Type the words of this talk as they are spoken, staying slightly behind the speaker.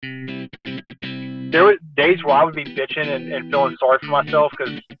there were days where I would be bitching and feeling sorry for myself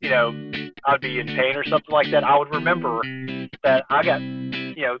because, I'd be in pain or something like that. I would remember that I got,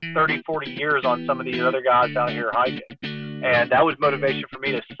 30, 40 years on some of these other guys out here hiking. And that was motivation for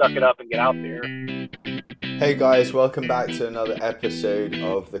me to suck it up and get out there. Hey guys, welcome back to another episode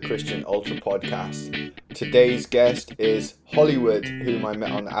of the Christian Ultra Podcast. Today's guest is Hollywood, whom I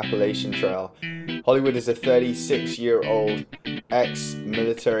met on the Appalachian Trail. Hollywood is a 36-year-old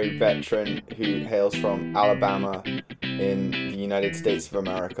ex-military veteran who hails from Alabama in the United States of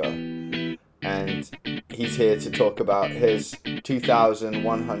America. And he's here to talk about his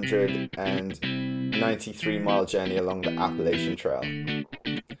 2,193-mile journey along the Appalachian Trail.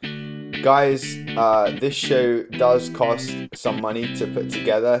 Guys, this show does cost some money to put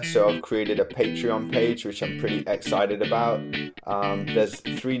together, so I've created a Patreon page, which I'm pretty excited about. There's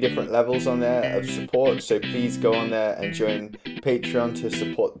 3 different levels on there of support, so please go on there and join Patreon to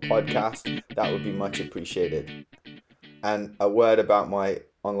support the podcast. That would be much appreciated. And a word about my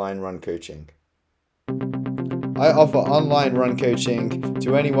online run coaching. I offer online run coaching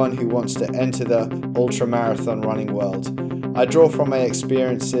to anyone who wants to enter the ultramarathon running world. I draw from my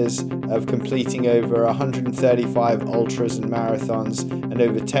experiences of completing over 135 ultras and marathons and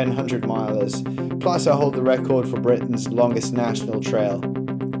over 1,000 milers. Plus, I hold the record for Britain's longest national trail.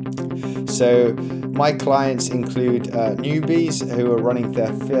 So, my clients include newbies who are running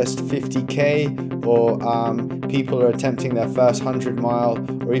their first 50k, or people who are attempting their first 100-mile,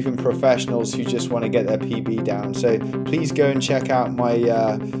 or even professionals who just want to get their PB down. So, please go and check out my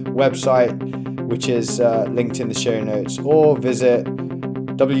website, which is linked in the show notes, or visit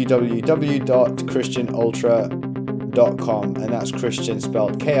www.christianultra.com, and that's Christian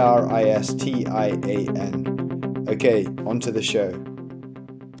spelled Kristian. Okay, on to the show.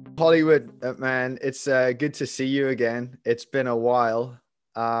 Hollywood, man, it's good to see you again. It's been a while.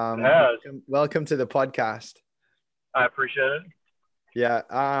 Welcome to the podcast. I appreciate it. Yeah.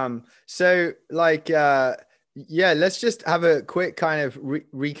 Let's just have a quick kind of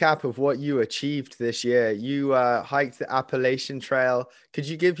recap of what you achieved this year. You hiked the Appalachian Trail. Could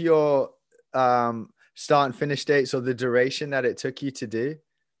you give your start and finish dates or the duration that it took you to do?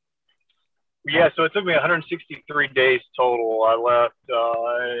 Yeah, so it took me 163 days total. I left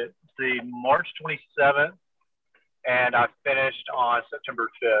the March 27th, and I finished on September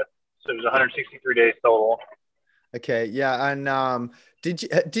 5th. So it was 163 days total. Okay, yeah, and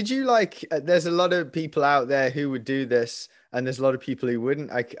did you like? There's a lot of people out there who would do this, and there's a lot of people who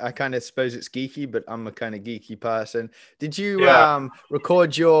wouldn't. I kind of suppose it's geeky, but I'm a kind of geeky person. Did you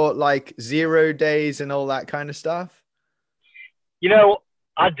record your 0 days and all that kind of stuff?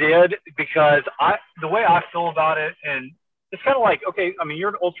 I did, because the way I feel about it, and it's kind of like, okay, I mean, you're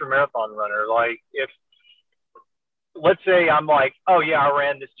an ultra marathon runner. Like, if let's say I'm like, oh yeah, I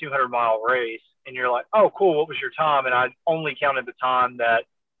ran this 200-mile race, and you're like, oh cool, what was your time? And I only counted the time that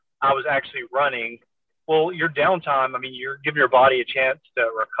I was actually running. Well, your downtime, I mean, you're giving your body a chance to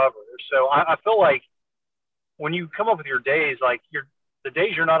recover. So I feel like when you come up with your days, the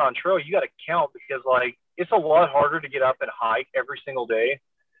days you're not on trail, you got to count, because it's a lot harder to get up and hike every single day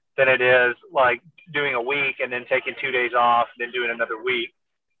than it is doing a week and then taking 2 days off and then doing another week.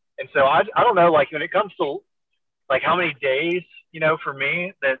 And so I don't know, when it comes to how many days, for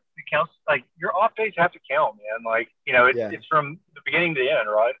me, that it counts, your off days have to count, man. It's from the beginning to the end,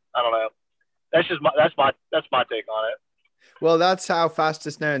 right? I don't know. That's my take on it. Well, that's how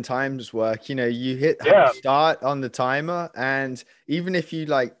fastest known times work. You hit start on the timer, and even if you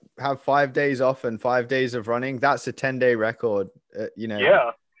have 5 days off and 5 days of running, that's a 10-day record.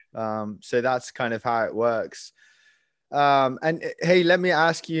 So that's kind of how it works. And hey, let me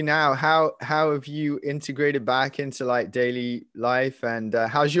ask you now, how have you integrated back into daily life, and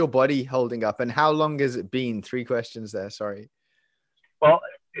how's your body holding up, and how long has it been? 3 questions there. Sorry. Well,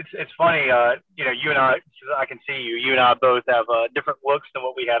 it's funny, you and I can see you and I both have different looks than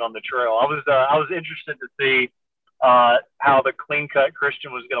what we had on the trail. I was interested to see how the clean cut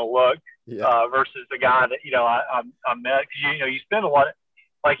Christian was going to look versus the guy that, I met. Cause you spend a lot of,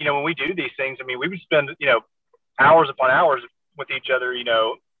 when we do these things, I mean, we would spend, hours upon hours with each other,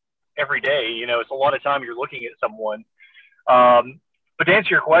 every day. It's a lot of time you're looking at someone. But to answer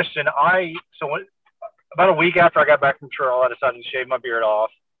your question, about a week after I got back from trail, I decided to shave my beard off.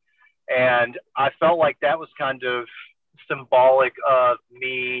 And I felt like that was kind of symbolic of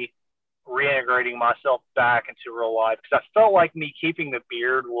me reintegrating myself back into real life, because I felt like me keeping the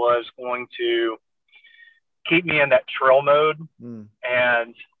beard was going to keep me in that trail mode.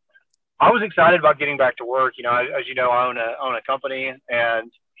 And I was excited about getting back to work. As you know, I own a company.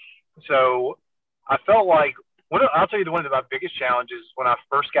 And so I felt like, I'll tell you, one of my biggest challenges when I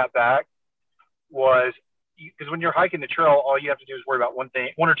first got back was because when you're hiking the trail, all you have to do is worry about one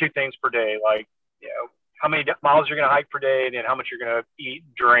or two things per day, like how many miles you're going to hike per day, and then how much you're going to eat,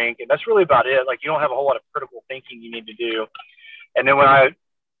 and drink, and that's really about it. Like you don't have a whole lot of critical thinking you need to do. And then when I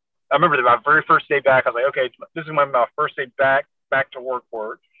remember that my very first day back, I was like, okay, this is my first day back to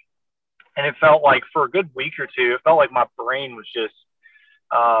work. And it felt like for a good week or two, it felt like my brain was just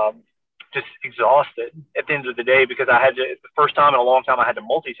exhausted at the end of the day because I had to, the first time in a long time, I had to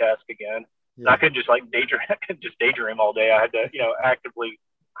multitask again. Yeah. And I couldn't just like daydream all day. I had to, actively,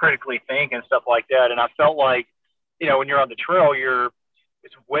 critically think and stuff like that. And I felt like, when you're on the trail,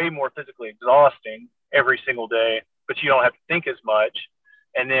 it's way more physically exhausting every single day, but you don't have to think as much.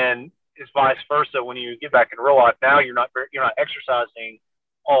 And then it's vice versa. When you get back in real life, now you're not exercising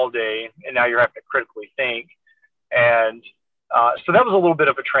all day, and now you're having to critically think. And so that was a little bit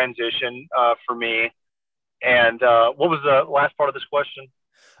of a transition for me. And what was the last part of this question?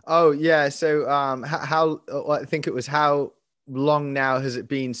 Oh yeah. So how I think it was how long now has it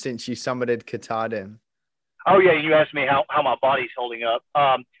been since you summited Katahdin? Oh yeah, you asked me how my body's holding up.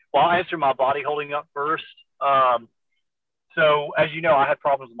 Well, I'll answer my body holding up first. So as you know, I had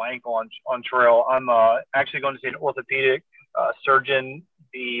problems with my ankle on trail. I'm actually going to see an orthopedic surgeon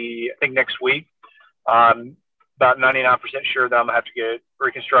I think next week. I'm about 99% sure that I'm gonna have to get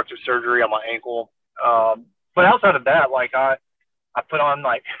reconstructive surgery on my ankle. But outside of that, like I put on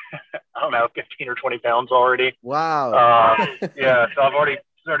like I don't know 15 or 20 pounds already. Wow. Yeah, so I've already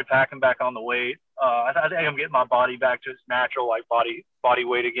started packing back on the weight. I think I'm getting my body back to its natural like body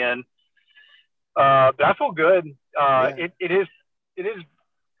weight again. But I feel good. Yeah. It is.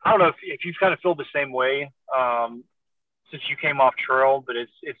 I don't know if you've kind of feel the same way since you came off trail, but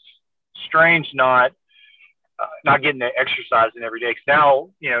it's strange not getting the exercise in every day. Because now,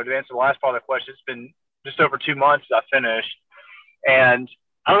 to answer the last part of the question, it's been just over 2 months I finished, and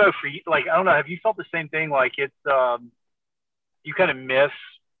I don't know for you, like I don't know, have you felt the same thing? Like it's you kind of miss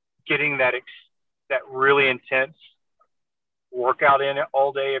getting that really intense workout in it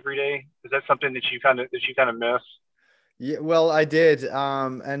all day every day? Is that something that you kind of miss? Yeah, well, I did.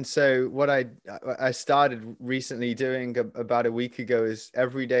 And so what I started recently doing about a week ago is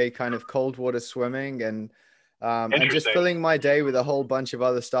every day kind of cold water swimming and just filling my day with a whole bunch of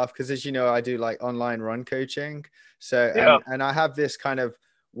other stuff. Cause as you know, I do like online run coaching. So, yeah. and I have this kind of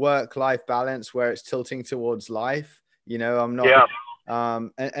work-life balance where it's tilting towards life, I'm not, yeah.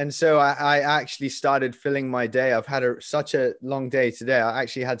 And so I actually started filling my day. I've had such a long day today. I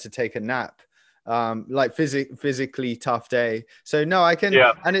actually had to take a nap, like physically tough day. So no, I can,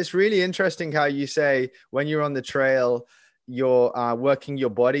 yeah. And it's really interesting how you say when you're on the trail, you're working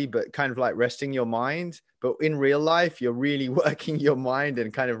your body, but kind of like resting your mind. But in real life, you're really working your mind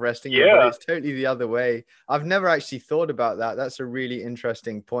and kind of resting your body. It's totally the other way. I've never actually thought about that. That's a really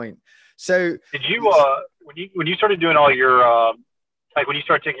interesting point. So did you, when you started doing all your, like when you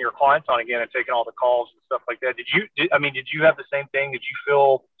started taking your clients on again and taking all the calls and stuff like that, did you have the same thing? Did you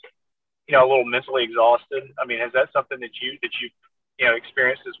feel, a little mentally exhausted? I mean, is that something that you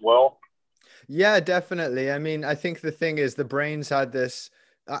experienced as well? Yeah, definitely. I mean, I think the thing is the brain's had this,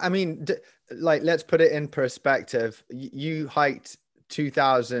 I mean, like, let's put it in perspective. You hiked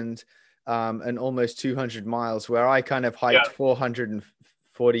 2000 and almost 200 miles where I kind of hiked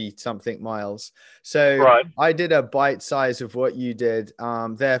 440 something miles. So right. I did a bite size of what you did.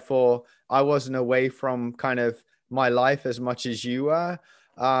 Therefore I wasn't away from kind of my life as much as you were.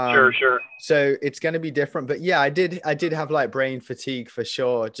 Sure. So it's going to be different, but yeah, I did have like brain fatigue for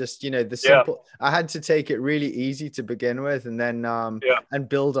sure. Just, the simple, I had to take it really easy to begin with and then, and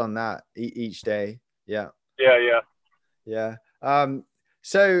build on that each day. Yeah.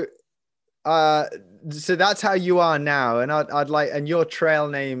 So that's how you are now. And I'd like, and your trail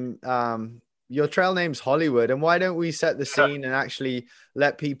name's Hollywood. And why don't we set the scene and actually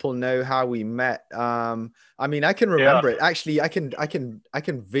let people know how we met? I mean, I can remember it. Actually, I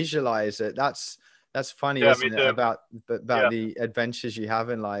can visualize it. That's funny, isn't it? About the adventures you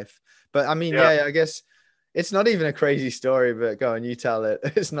have in life. But I mean, I guess it's not even a crazy story, but go on, you tell it.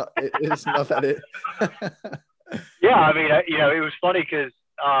 It's not that it. Yeah. I mean, it was funny because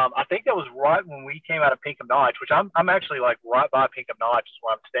I think that was right when we came out of Pinkham Notch, which I'm actually like right by Pinkham Notch is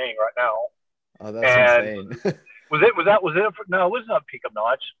where I'm staying right now. Oh, that's insane. was it? No, it was not Pinkham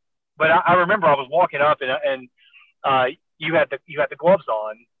Notch. But I remember I was walking up and you had the gloves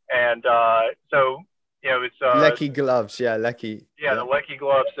on, and so it's Lecky gloves, Lecky. Yeah, the Lecky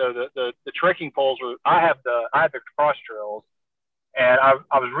gloves. So the trekking poles were. I had the cross trails, and I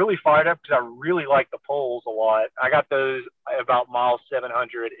was really fired up because I really like the poles a lot. I got those about mile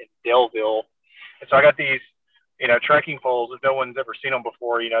 700 in Delville, and so I got these trekking poles, if no one's ever seen them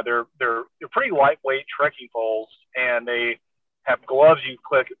before, they're pretty lightweight trekking poles, and they have gloves you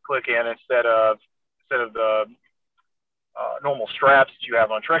click in instead of the normal straps that you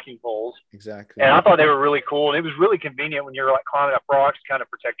have on trekking poles. Exactly. And I thought they were really cool, and it was really convenient when you're like climbing up rocks to kind of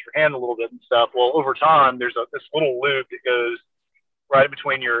protect your hand a little bit and stuff. Well, over time, there's this little loop that goes right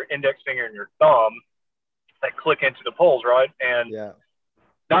between your index finger and your thumb that click into the poles, right? And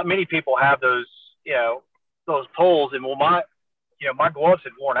not many people have those, those poles. And well, my gloves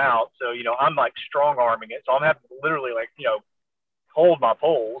had worn out, so I'm like strong arming it, so I'm having to literally like hold my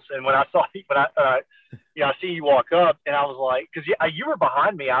poles. And when I see you walk up, and I was like, because you were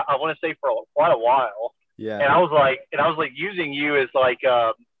behind me, I want to say for quite a while. Yeah. And I was like using you as like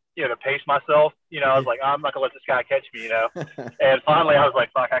to pace myself. I was like, I'm not gonna let this guy catch me. And finally, I was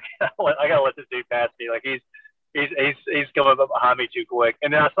like, fuck, I gotta let this dude pass me. Like he's coming up behind me too quick.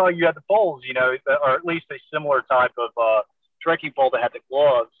 And then I saw you had the poles, or at least a similar type of trekking pole that had the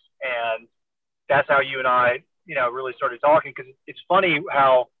gloves, and that's how you and I, really started talking. Because it's funny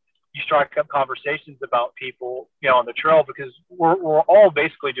how you strike up conversations about people, on the trail, because we're all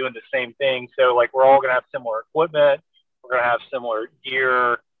basically doing the same thing. So like we're all gonna have similar equipment, we're gonna have similar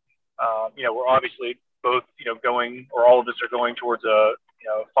gear. We're obviously both, going, or all of us are going towards a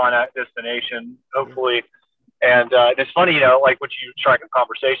finite destination, hopefully. And it's funny, like what you strike up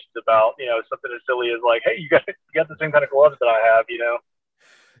conversations about, something as silly as like, hey, you got the same kind of gloves that I have,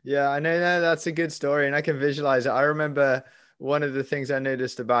 Yeah, I know that's a good story, and I can visualize it. I remember one of the things I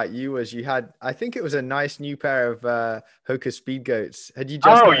noticed about you was you had, I think it was a nice new pair of Hoka Speed Goats. Had you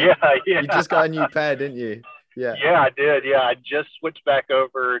just? You just got a new pair, didn't you? Yeah. Yeah, I did. Yeah, I just switched back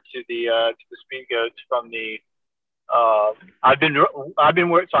over to the Speed Goats from the. I've been so I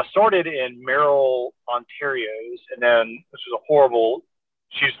started in Merrill, Ontario's, and then this was a horrible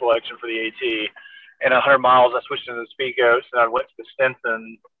shoe selection for the AT. And 100 miles, I switched into the Speed Goats, and I went to the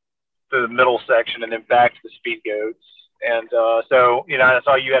Stinson, to the middle section, and then back to the Speed Goats. And so I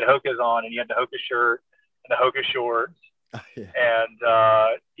saw you had Hoka's on, and you had the Hoka shirt and the Hoka shorts. Yeah. And so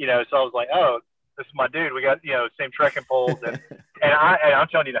I was like, oh, this is my dude. We got same trekking poles, and I'm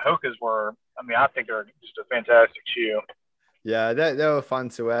telling you, the Hokas were. I mean, I think they're just a fantastic shoe. Yeah, they were fun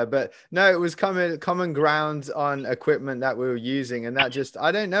to wear, but no, it was common ground on equipment that we were using, and that just,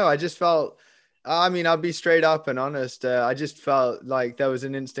 I don't know, I just felt. I mean, I'll be straight up and honest. I just felt like there was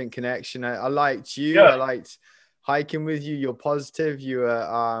an instant connection. I liked you. Yeah. I liked hiking with you. You're positive. You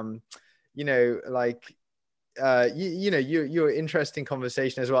were, you're interesting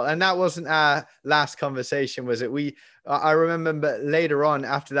conversation as well. And that wasn't our last conversation, was it? I remember later on,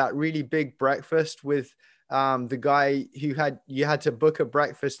 after that really big breakfast with the guy who you had to book a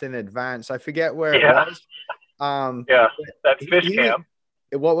breakfast in advance. I forget where it was. That fish camp.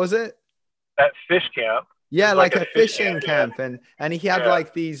 What was it? That fish camp. Yeah, like a fishing camp. Yeah. And he had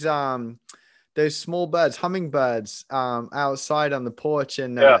like these those small birds, hummingbirds, outside on the porch.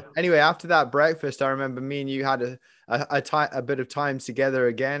 And anyway, after that breakfast, I remember me and you had a bit of time together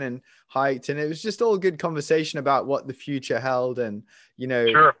again and hiked, and it was just all good conversation about what the future held and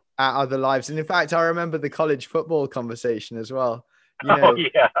our other lives. And in fact, I remember the college football conversation as well. You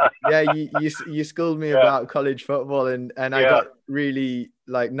schooled me about college football, and I got really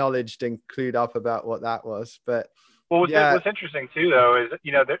like knowledged and clued up about what that was. But what's interesting too, though, is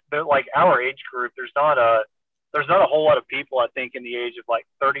they're like our age group. There's not a whole lot of people, I think, in the age of like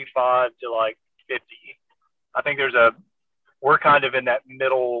 35 to like 50. I think we're kind of in that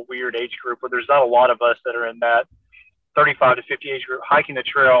middle weird age group where there's not a lot of us that are in that 35 to 50 age group hiking the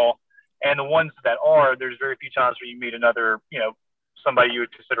trail. And the ones that are, there's very few times where you meet another, somebody you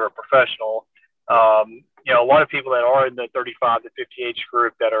would consider a professional. A lot of people that are in the 35 to 50 age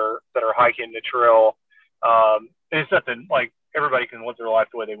group that are hiking the trail. And it's nothing like everybody can live their life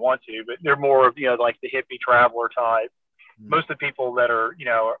the way they want to, but they're more of, like the hippie traveler type. Most of the people that are, in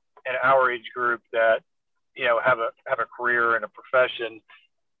our age group that, have a career and a profession,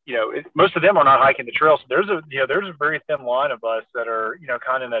 most of them are not hiking the trail. So there's a very thin line of us that are,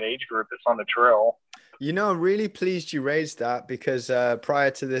 kind of in that age group that's on the trail. I'm really pleased you raised that, because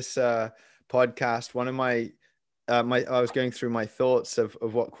prior to this podcast, one of I was going through my thoughts of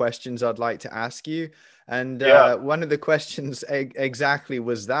what questions I'd like to ask you. And one of the questions exactly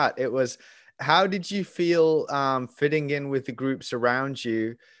was that. It was, how did you feel fitting in with the groups around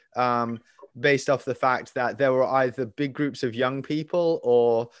you, based off the fact that there were either big groups of young people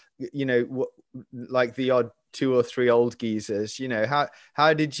or, like the odd 2 or 3 old geezers?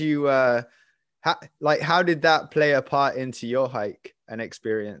 How did you, how did that play a part into your hike and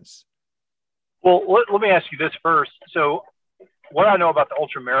experience? Well, let me ask you this first. So what I know about the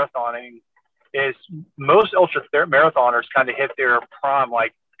ultra marathoning is most ultra marathoners kind of hit their prime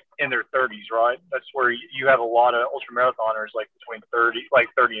like in their 30s, right? That's where you have a lot of ultra marathoners like between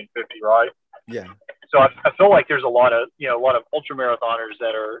 30 and 50, right? Yeah. So I feel like there's a lot of ultra marathoners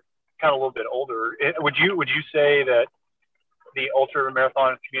that are kind of a little bit older. Would you say that the ultra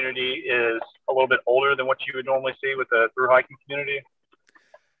marathon community is a little bit older than what you would normally see with the thru hiking community?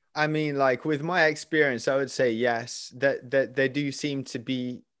 I mean, like with my experience, I would say yes. That they do seem to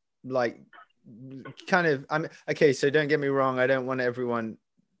be like kind of. Okay. So don't get me wrong. I don't want everyone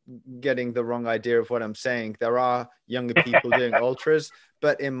getting the wrong idea of what I'm saying. There are younger people doing ultras,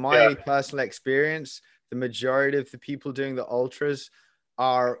 but in my personal experience, the majority of the people doing the ultras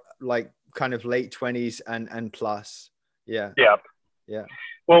are like kind of late 20s and plus. Yeah. Yeah. Yeah.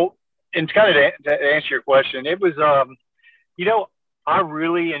 Well, and kind of to answer your question, it was, I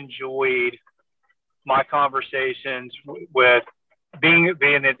really enjoyed my conversations with being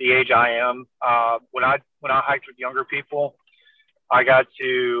at the age I am. When I hiked with younger people, I got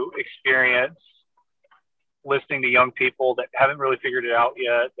to experience listening to young people that haven't really figured it out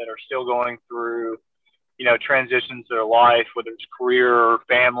yet, that are still going through, transitions to their life, whether it's career or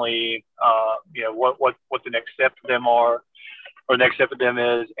family, what the next step for them are, or the next step for them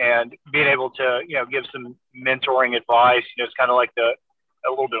is, and being able to, give some mentoring advice. It's kind of like a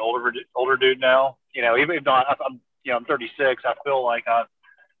little bit older dude now. Even though I'm 36, I feel like I've,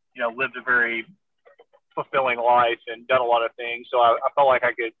 lived a very fulfilling life and done a lot of things. So I felt like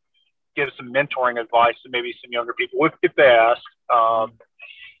I could give some mentoring advice to maybe some younger people if they ask.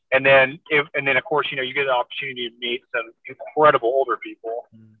 And then of course, you get the opportunity to meet some incredible older people.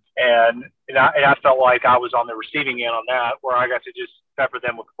 And I felt like I was on the receiving end on that, where I got to just pepper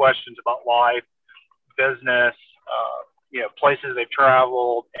them with questions about life, business, places they've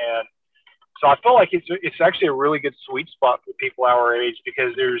traveled. And so I feel like it's actually a really good sweet spot for people our age,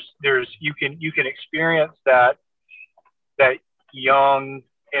 because you can experience that young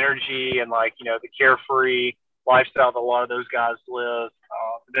energy and the carefree lifestyle that a lot of those guys live.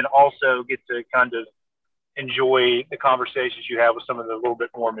 Then also get to kind of enjoy the conversations you have with some of the little bit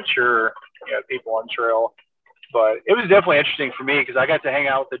more mature people on trail. But it was definitely interesting for me, because I got to hang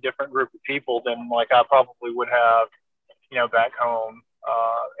out with a different group of people than I probably would have back home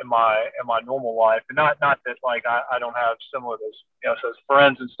in my normal life. And not that I don't have some of those so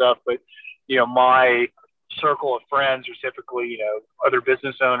friends and stuff, but my circle of friends are typically other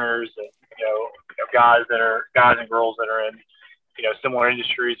business owners and guys and girls that are in similar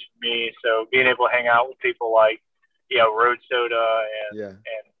industries for me. So being able to hang out with people like Road Soda and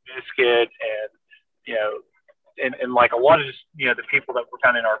Biscuit and and like a lot of just the people that were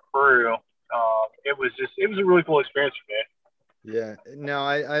kind of in our crew, it was a really cool experience for me. Yeah, no,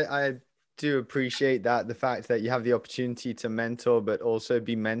 I do appreciate that, the fact that you have the opportunity to mentor but also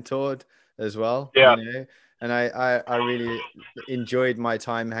be mentored as well. Yeah. And I really enjoyed my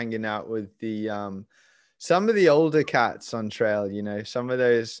time hanging out with the some of the older cats on trail, some of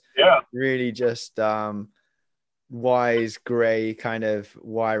those really just wise, gray, kind of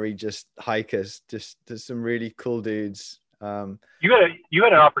wiry, just hikers, just some really cool dudes. You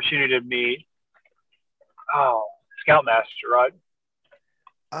had an opportunity to meet Scoutmaster, right?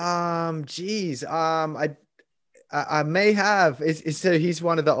 Geez, I may have. So he's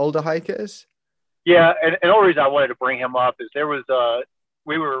one of the older hikers? Yeah, and the only reason I wanted to bring him up is it was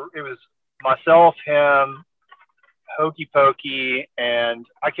myself, him, Hokey Pokey, and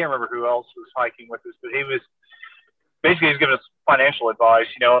I can't remember who else was hiking with us, but he was giving us financial advice,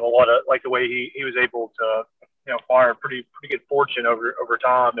 and a lot of the way he was able to, acquire a pretty good fortune over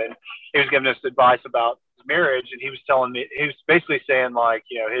time. And he was giving us advice about his marriage, and he was basically saying him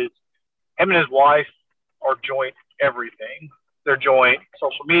and his wife are joint everything. They're joint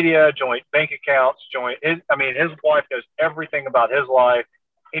social media, joint bank accounts, his wife knows everything about his life.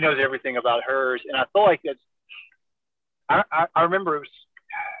 He knows everything about hers. And I feel like I remember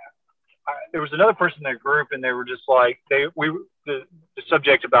there was another person in the group, and they were just the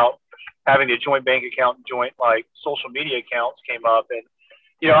subject about having a joint bank account and joint social media accounts came up. And,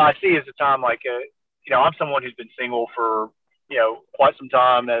 I see as a time, I'm someone who's been single for, quite some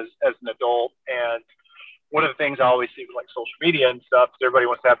time as an adult. And one of the things I always see with social media and stuff is everybody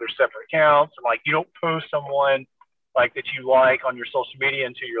wants to have their separate accounts, and you don't post someone that you like on your social media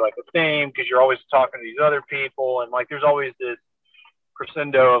until you're a thing, because you're always talking to these other people, and there's always this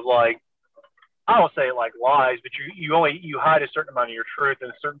crescendo of I don't say lies, but you hide a certain amount of your truth,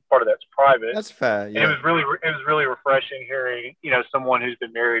 and a certain part of that's private. That's fair. Yeah. And it was really refreshing hearing someone who's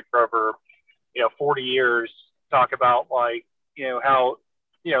been married for over 40 years talk about how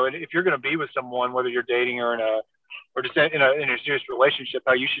and if you're going to be with someone, whether you're dating or in a or just in a serious relationship,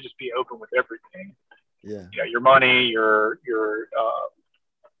 how you should just be open with everything. Yeah. Your money, your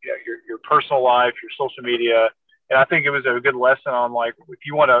personal life, your social media. And I think it was a good lesson on, like, if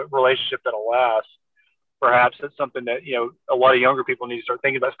you want a relationship that'll last, perhaps it's something that, a lot of younger people need to start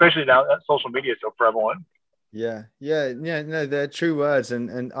thinking about, especially now that social media is so prevalent. Yeah. No, they're true words.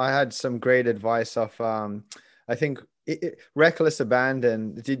 And I had some great advice off, I think Reckless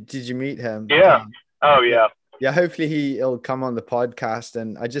Abandon. Did you meet him? Yeah. Oh yeah. Yeah. Hopefully he'll come on the podcast.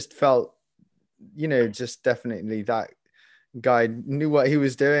 And I just felt, just definitely that guy knew what he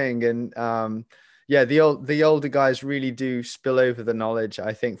was doing. And the older guys really do spill over the knowledge,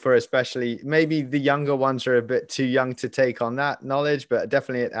 I think, for especially maybe the younger ones are a bit too young to take on that knowledge, but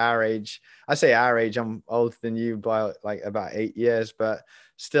definitely at our age. I say our age, I'm older than you by like about 8 years, but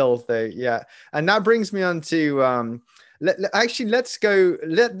still though. Yeah. And that brings me on to let's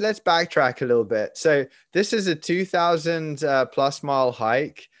backtrack a little bit. So this is a 2,000 plus mile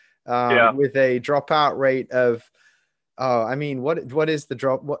hike with a dropout rate of, oh, I mean, what is the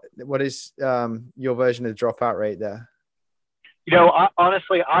drop? What is your version of the dropout rate there?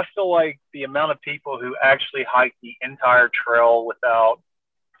 Honestly, I feel like the amount of people who actually hike the entire trail without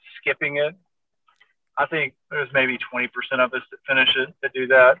skipping it, I think there's maybe 20% of us that finish it, that do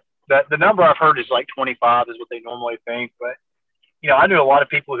that. The number I've heard is like 25 is what they normally think. But, I knew a lot of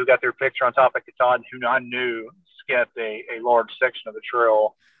people who got their picture on top of Katahdin who I knew skipped a large section of the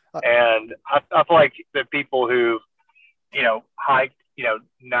trail. And I feel like the people who, hiked,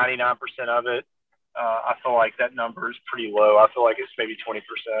 99% of it, I feel like that number is pretty low. I feel like it's maybe 20%.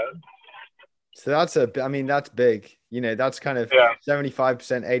 So that's big. That's kind of 75%,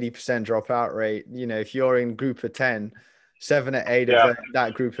 80% dropout rate. If you're in group of 10, 7 or 8 of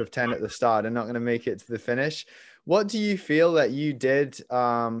that group of 10 at the start are not going to make it to the finish. What do you feel that you did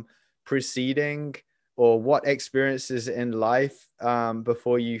preceding, or what experiences in life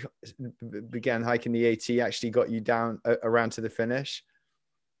before you began hiking the AT actually got you down around to the finish?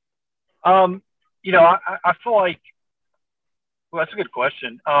 I feel like, well, that's a good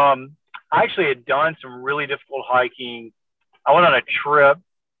question. I actually had done some really difficult hiking. I went on a trip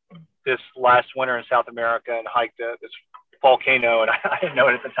this last winter in South America and hiked this volcano, and I didn't know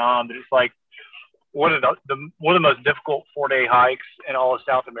it at the time, but it's like one of the most difficult 4-day hikes in all of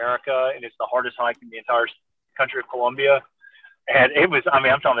South America, and it's the hardest hike in the entire country of Colombia. And it was, I'm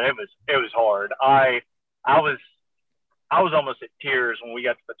telling you, it was hard. I was almost at tears when we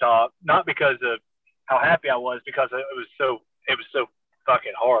got to the top, not because of how happy I was, because it was so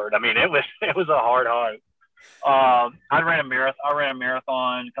fucking hard. It was a hard hike. I ran a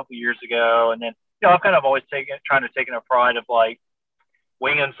marathon a couple of years ago, and then I've kind of always trying to take a pride of like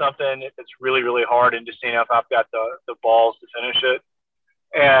winging something if it's really, really hard, and just seeing if I've got the balls to finish it.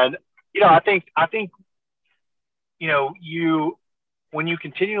 And I think when you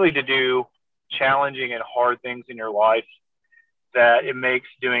continually to do challenging and hard things in your life, that it makes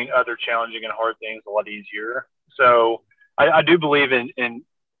doing other challenging and hard things a lot easier. So I do believe in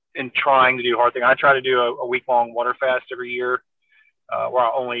trying to do hard things. I try to do a week-long water fast every year, where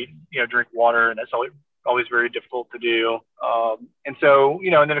I only drink water, and that's always very difficult to do. And so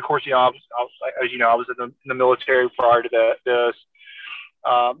and then of course I was in the military prior to this.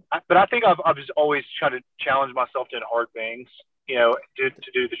 But I think I've just always tried to challenge myself to hard things, to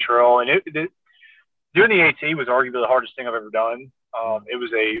do the trail. And doing the AT was arguably the hardest thing I've ever done. It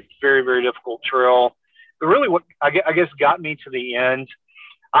was a very, very difficult trail. But really what I guess got me to the end,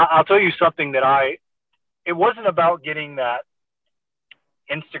 I'll tell you something that it wasn't about getting that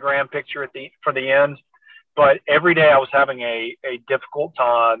Instagram picture for the end, but every day I was having a difficult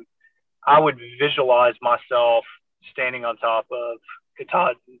time. I would visualize myself standing on top of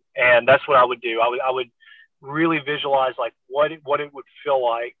Katahdin, and that's what I would do. I would really visualize like what it would feel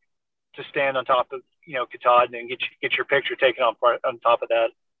like to stand on top of Katahdin and get your picture taken on top of that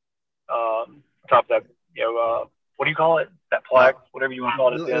what do you call it? That plaque, whatever you want to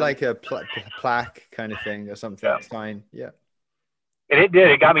call it. Like a plaque kind of thing or something. Yeah. Sign. Yeah. And it did.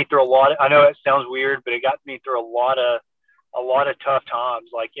 It got me through a lot. I know it sounds weird, but it got me through a lot of tough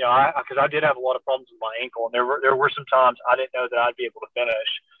times. Like, because I did have a lot of problems with my ankle, and there were some times I didn't know that I'd be able to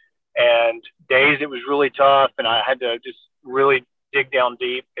finish. And days it was really tough, and I had to just really dig down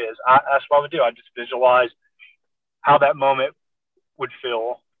deep. That's what I would do. I just visualize how that moment would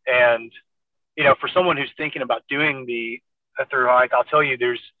feel. And for someone who's thinking about doing a through hike, I'll tell you,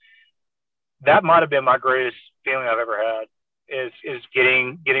 that might have been my greatest feeling I've ever had. Is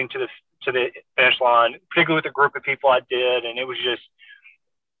getting to the finish line, particularly with a group of people I did, and it was just,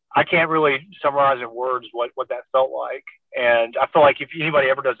 I can't really summarize in words what that felt like. And I feel like if anybody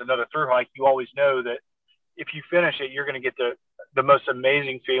ever does another through hike, you always know that if you finish it, you're going to get the most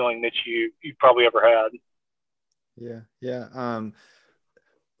amazing feeling that you probably ever had. Yeah. Yeah.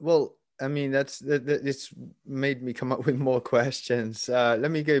 Well, I mean, it's made me come up with more questions.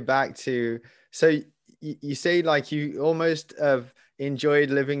 Let me go back to, so you say like you almost have enjoyed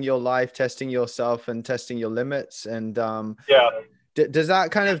living your life, testing yourself and testing your limits. And Yeah. does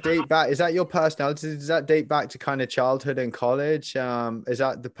that kind of date back? Is that your personality? Does that date back to kind of childhood and college? Is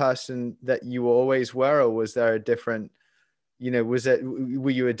that the person that you always were, or was there a different, were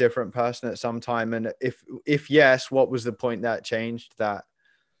you a different person at some time? And if yes, what was the point that changed that?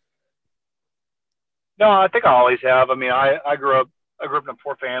 No, I think I always have. I mean, I grew up in a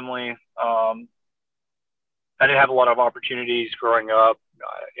poor family. I didn't have a lot of opportunities growing up.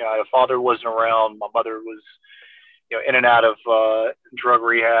 My father wasn't around. My mother was, in and out of drug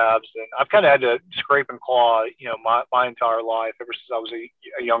rehabs, and I've kind of had to scrape and claw, my entire life ever since I was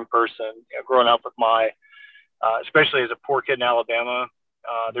a young person. Growing up with especially as a poor kid in Alabama,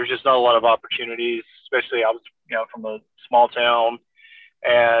 there's just not a lot of opportunities. Especially I was, from a small town,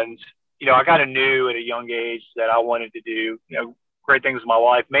 and I kind of knew at a young age that I wanted to do, great things in my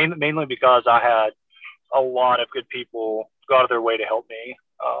life, mainly because I had a lot of good people go out of their way to help me.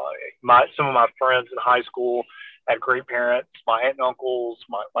 Some of my friends in high school had great parents, my aunt and uncles,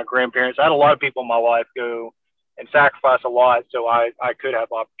 my grandparents. I had a lot of people in my life go and sacrifice a lot so I could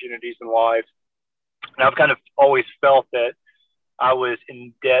have opportunities in life. And I've kind of always felt that I was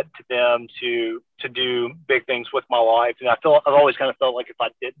in debt to them to do big things with my life. And I've always kind of felt like if I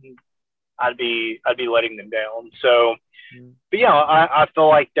didn't, I'd be letting them down. So, but yeah, I feel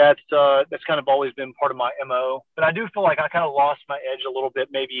like that's kind of always been part of my MO. But I do feel like I kind of lost my edge a little bit,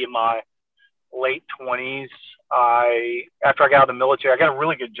 maybe in my late 20s. After I got out of the military, I got a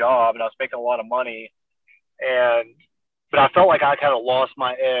really good job and I was making a lot of money. But I felt like I kind of lost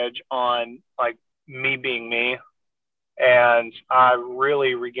my edge on like me being me. And I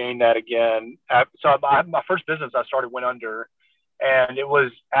really regained that again. So my first business I started went under. And it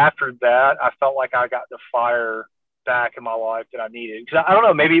was after that, I felt like I got the fire back in my life that I needed. Because I don't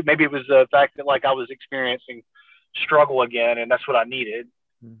know, maybe it was the fact that like I was experiencing struggle again, and that's what I needed.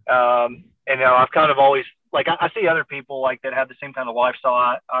 And now I've kind of always, like, I see other people like that have the same kind of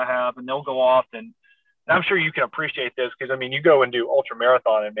lifestyle I have, and they'll go off and I'm sure you can appreciate this because I mean, you go and do ultra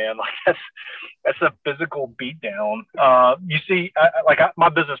marathon, and man, like that's a physical beatdown. You see, my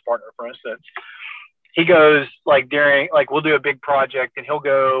business partner, for instance, he goes like during like we'll do a big project, and he'll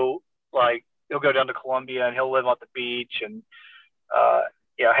go down to Colombia and he'll live on the beach and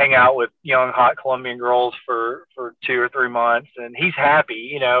hang out with young hot Colombian girls for 2 or 3 months, and he's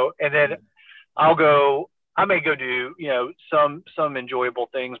happy, and then I may go do, some enjoyable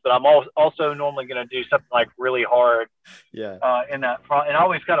things, but I'm also normally going to do something like really hard. Yeah. In that front. And I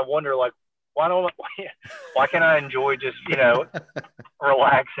always kind of wonder, like, why can't I enjoy just,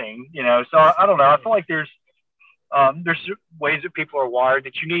 relaxing, So I don't know. I feel like there's ways that people are wired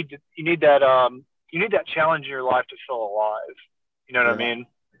that you need that challenge in your life to feel alive. You know what I mean?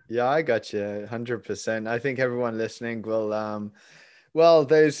 Yeah, I got you 100%. I think everyone listening will,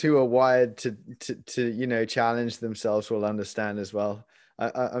 those who are wired to challenge themselves will understand as well.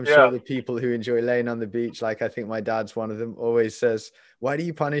 I'm sure the people who enjoy laying on the beach, like I think my dad's one of them, always says, "Why do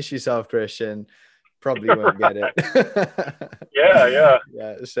you punish yourself, Christian?" Probably won't get it. Yeah.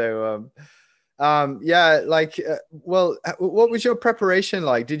 So, what was your preparation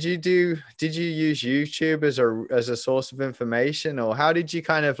like? Did you use YouTube as a source of information, or how did you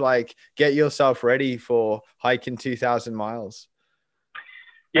kind of like get yourself ready for hiking 2,000 miles?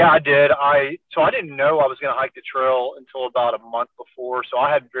 Yeah, I did. So I didn't know I was going to hike the trail until about a month before. So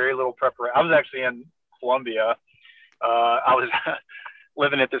I had very little preparation. I was actually in Colombia. I was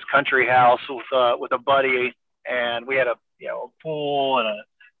living at this country house with a buddy, and we had a pool and a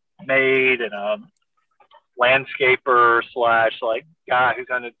maid and a landscaper / like guy who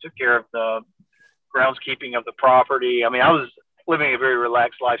kind of took care of the groundskeeping of the property. I mean, I was living a very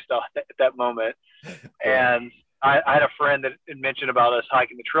relaxed lifestyle at that moment, and I had a friend that had mentioned about us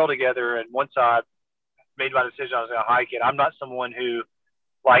hiking the trail together, and once I made my decision I was going to hike it, I'm not someone who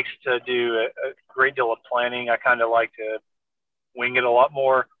likes to do a great deal of planning. I kind of like to wing it a lot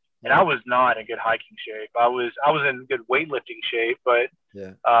more, and I was not in good hiking shape. I was in good weightlifting shape, but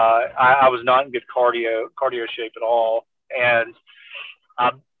I was not in good cardio shape at all. And I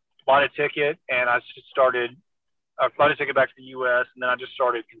bought a ticket, and I bought a ticket back to the U.S., and then I just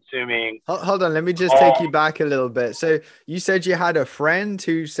started consuming. Hold on, let me just take you back a little bit. So you said you had a friend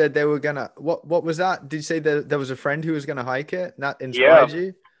who said they were gonna. What was that? Did you say that there was a friend who was gonna hike it? That inspired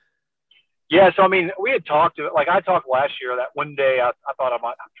you? Yeah. So I mean, we had talked. Like I talked last year that one day I thought I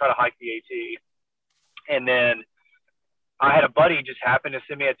might try to hike the AT, And then I had a buddy just happened to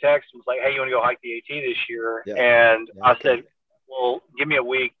send me a text and was like, "Hey, you want to go hike the AT this year?" Yeah. And Yeah, I okay. said, "Well, give me a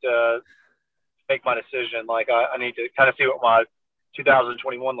week to make my decision. Like, I need to kind of see what my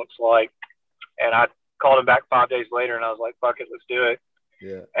 2021 looks like." And I called him back 5 days later, and I was like, "Fuck it, let's do it."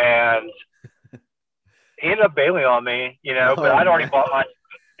 Yeah. And he ended up bailing on me, but Oh man. But I'd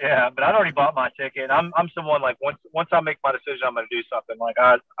already bought my ticket. I'm someone like once I make my decision, I'm gonna do something. Like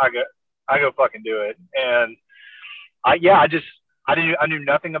I go fucking do it. And I knew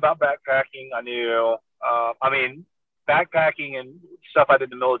nothing about backpacking. I mean, backpacking and stuff I did in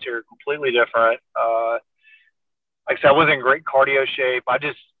the military are completely different. Like I said, I wasn't in great cardio shape.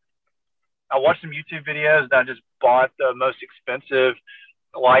 I watched some YouTube videos and I just bought the most expensive,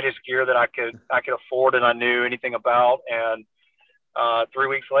 lightest gear that I could afford and I knew anything about. And 3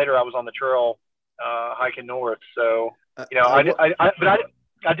 weeks later, I was on the trail hiking north. So Uh, you know, I, wa-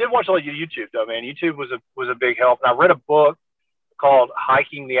 I did watch a lot of YouTube though, man. YouTube was a big help. And I read a book called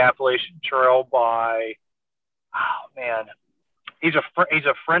Hiking the Appalachian Trail by, oh man, he's a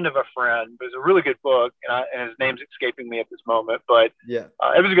friend of a friend, but it's a really good book, and his name's escaping me at this moment. But yeah.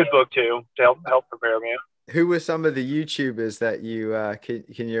 it was a good book too to help prepare me. Who were some of the YouTubers that you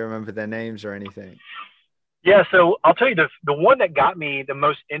can you remember their names or anything? Yeah, so I'll tell you the one that got me the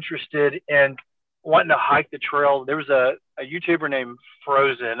most interested in wanting to hike the trail. There was a YouTuber named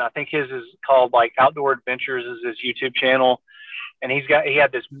Frozen. I think his is called like Outdoor Adventures is his YouTube channel, and he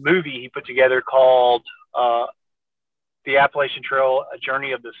had this movie he put together called The Appalachian Trail: A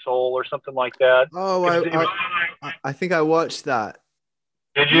Journey of the Soul or something like that. Oh, I think I watched that.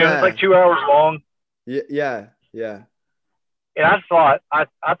 Did you? It's like Yeah. 2 hours long. Yeah. Yeah. Yeah. And I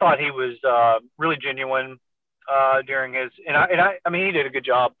thought he was really genuine during his I mean he did a good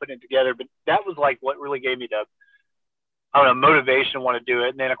job putting it together, but that was like what really gave me the I don't know motivation to want to do it.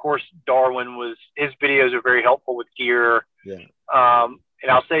 And then of course Darwin was his videos are very helpful with gear. Yeah. And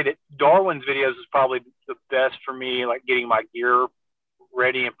I'll say that Darwin's videos is probably the best for me, like getting my gear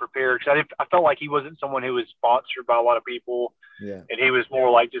ready and prepared. Because I felt like he wasn't someone who was sponsored by a lot of people, Yeah. and he was more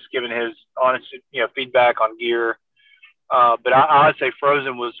like just giving his honest feedback on gear. But I'd say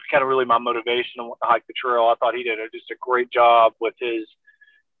Frozen was kind of really my motivation to hike the trail. I thought he did just a great job with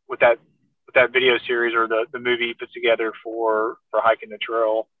with that with that video series or the movie he put together for hiking the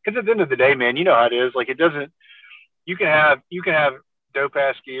trail. Because at the end of the day, man, you know how it is. Like it doesn't. You can have dope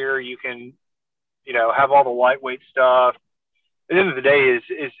ass gear. You can have all the lightweight stuff. At the end of the day,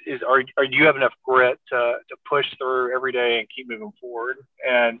 are you have enough grit to push through every day and keep moving forward?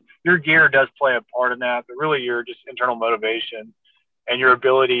 And your gear does play a part in that, but really your just internal motivation and your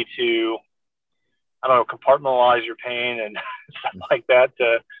ability to I don't know compartmentalize your pain and stuff like that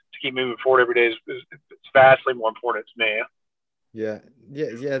to keep moving forward every day is it's vastly more important to me. Yeah. Yeah.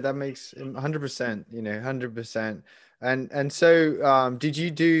 Yeah. That makes 100%, 100%. And so, did you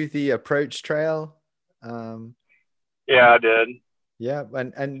do the approach trail? Um, Yeah, I did. yeah.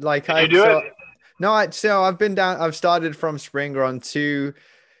 And like Did you do it? no, I've started from Springer on two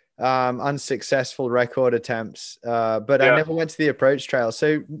unsuccessful record attempts, but I Yeah. never went to the approach trail.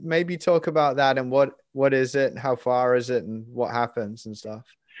 So maybe talk about that and what is it, how far is it, and what happens and stuff.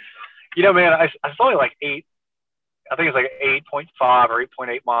 Man, I saw like eight. I think it's like 8.5 or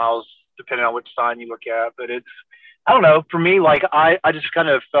 8.8 miles, depending on which sign you look at. But I don't know. For me, like I just kind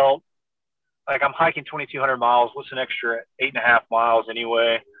of felt like I'm hiking 2,200 miles. What's an extra 8.5 miles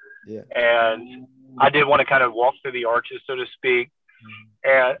anyway? Yeah. And I did want to kind of walk through the arches, so to speak. Mhm.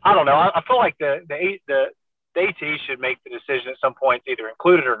 And I don't know. I feel like the AT should make the decision at some point to either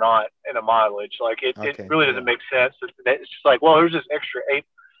include it or not in the mileage. Like it Okay. really Yeah. doesn't make sense. It's just like, well, there's this extra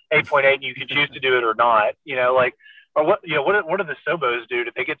 8.8, and you can choose to do it or not. Like or what do the Sobos do?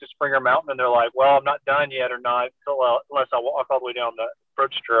 Did they get to Springer Mountain and they're like, well, I'm not done yet or not unless I walk all the way down the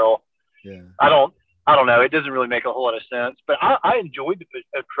approach trail? Yeah. I don't I don't know. It doesn't really make a whole lot of sense. But I enjoyed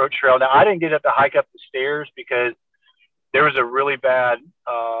the approach trail. Now I didn't get up to hike up the stairs because there was a really bad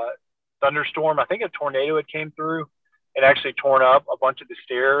thunderstorm. I think a tornado had came through and actually torn up a bunch of the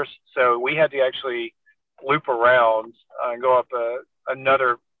stairs. So we had to actually loop around and go up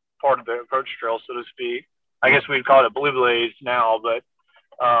another part of the approach trail, so to speak. I guess we'd call it a blue blaze now, but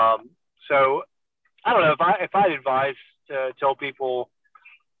so I don't know if I advise to tell people,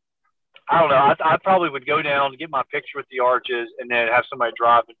 I don't know, I probably would go down, get my picture with the arches, and then have somebody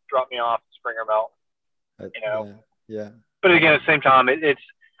drive and drop me off at Springer Mountain. You know, Yeah. Yeah. but again, at the same time, it's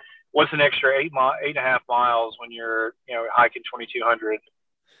what's an extra 8.5 miles when you're hiking 2,200.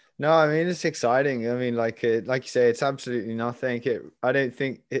 No, I mean it's exciting. I mean, like you say, it's absolutely nothing. I don't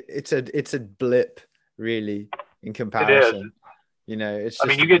think it's a blip really in It is. comparison. It's I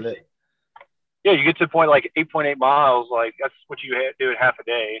mean, just a you get blip. yeah, you get to the point like 8.8 miles, like that's what you do in half a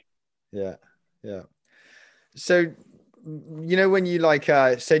day. Yeah. Yeah. So, when you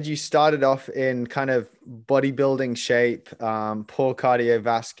said you started off in kind of bodybuilding shape, poor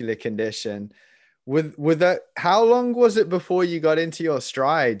cardiovascular condition, with that, how long was it before you got into your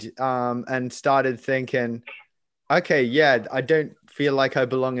stride, and started thinking, okay, yeah, I don't feel like I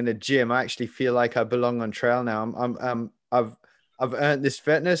belong in a gym. I actually feel like I belong on trail now. I've earned this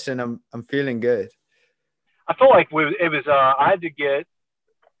fitness and I'm feeling good. I felt like it was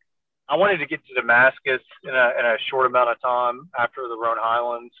I wanted to get to Damascus in a short amount of time after the Rhone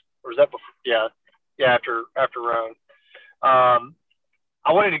Highlands, or was that before? Yeah, yeah, after Rhone. Um,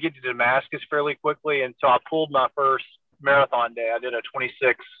 I wanted to get to Damascus fairly quickly, and so I pulled my first marathon day. I did a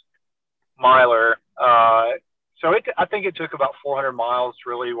 26 miler. So I think it took about 400 miles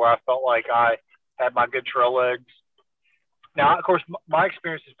really, where I felt like I had my good trail legs. Now, of course, my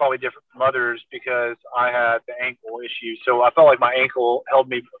experience is probably different from others because I had the ankle issue. So I felt like my ankle held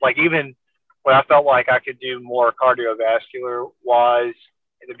me, like even when I felt like I could do more cardiovascular wise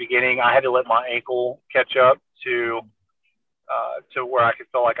in the beginning, I had to let my ankle catch up to where I could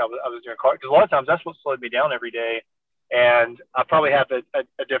feel like I was doing cardio. Because a lot of times that's what slowed me down every day. And I probably have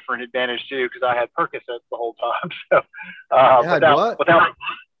a different advantage too because I had Percocets the whole time. So without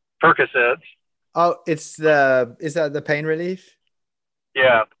Percocets. Oh, is that the pain relief?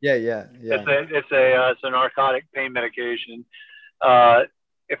 Yeah. Yeah. It's a narcotic pain medication.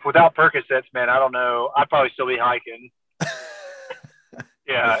 If without Percocets, man, I don't know. I'd probably still be hiking.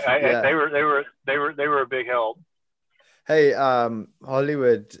 Yeah, they were a big help. Hey,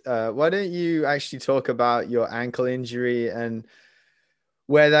 Hollywood, why don't you actually talk about your ankle injury and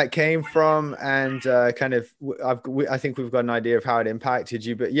where that came from, and kind of, I think we've got an idea of how it impacted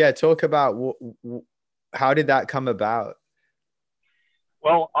you, but yeah, talk about how did that come about?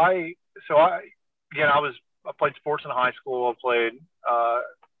 Well, I played sports in high school. I played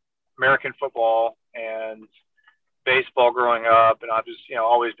American football and baseball growing up, and I've just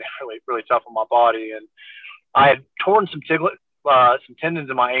always been really really tough on my body. And I had torn some tendons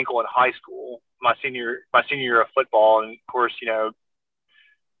in my ankle in high school, my senior year of football, and of course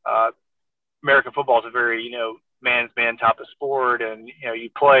American football is a very man's man type of sport, and you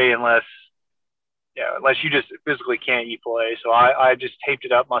play unless you just physically can't, you play. So I just taped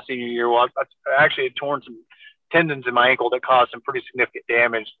it up my senior year. Well, I actually had torn some tendons in my ankle that caused some pretty significant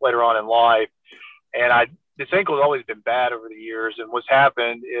damage later on in life. And this ankle has always been bad over the years. And what's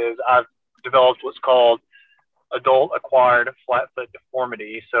happened is I've developed what's called adult acquired flat foot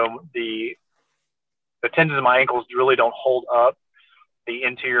deformity. So the tendons in my ankles really don't hold up the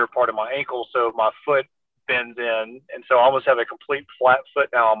interior part of my ankle. So my foot bends in. And so I almost have a complete flat foot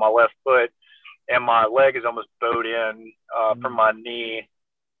now on my left foot. And my leg is almost bowed in from my knee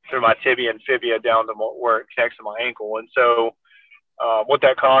through my tibia and fibia down to where it connects to my ankle. And so what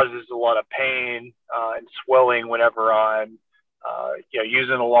that causes is a lot of pain and swelling whenever I'm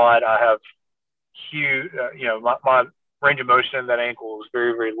using a lot. I have huge, my range of motion in that ankle is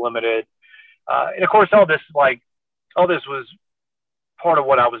very, very limited. And of course, all this was part of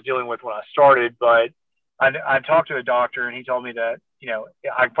what I was dealing with when I started, but I talked to a doctor and he told me that,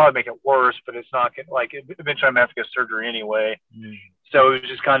 I'd probably make it worse, but it's not like eventually I'm going to have to get surgery anyway. So it was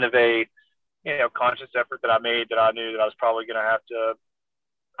just kind of a, conscious effort that I made that I knew that I was probably going to have to.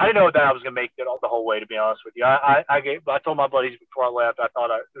 I didn't know that I was going to make it all the whole way, to be honest with you. I told my buddies before I left, I thought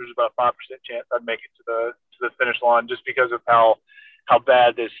there was about a 5% chance I'd make it to the finish line just because of how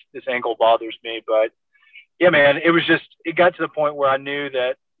bad this ankle bothers me. But yeah, man, it got to the point where I knew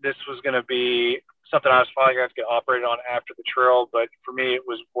that this was going to be something I was probably going to have to get operated on after the trail. But for me, it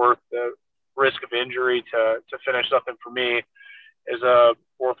was worth the risk of injury to finish something for me is a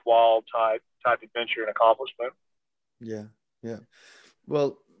worthwhile type adventure and accomplishment. Yeah.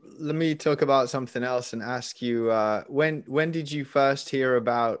 Well, let me talk about something else and ask you, when did you first hear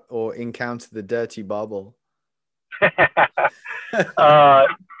about or encounter the dirty bubble?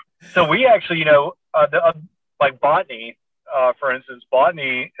 So we actually, like Botany, for instance,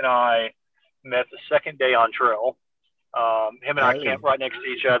 Botany and I met the second day on trail. Him and I camped right next to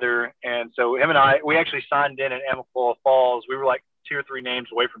each other. And so him and we actually signed in Amicalola Falls. We were like 2 or 3 names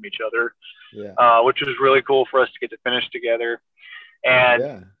away from each other, which was really cool for us to get to finish together.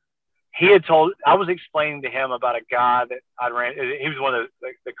 And I was explaining to him about a guy that I ran. He was one of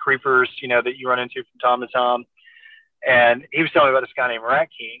the creepers, that you run into from time to time. And he was telling me about this guy named Rat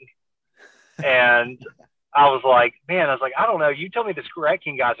King. And I was like, I don't know. You tell me this Rat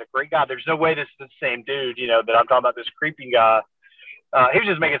King guy's a great guy. There's no way this is the same dude, that I'm talking about, this creeping guy. He was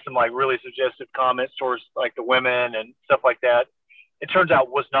just making some like really suggestive comments towards like the women and stuff like that. It turns out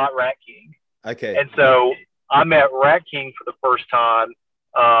was not Rat King. Okay. And so I met Rat King for the first time.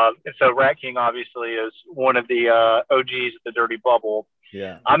 And so Rat King obviously is one of the OGs of the Dirty Bubble.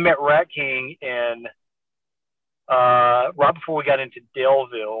 Yeah. I met Rat King in right before we got into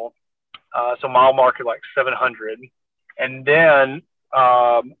Daleville, so mile marker like 700, and then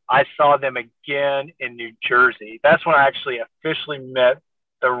I saw them again in New Jersey. That's when I actually officially met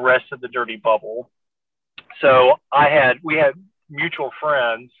the rest of the Dirty Bubble. So we had mutual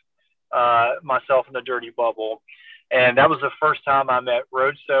friends, myself and the Dirty Bubble, and that was the first time I met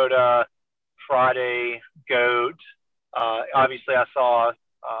Road Soda, Friday, Goat. Obviously, I saw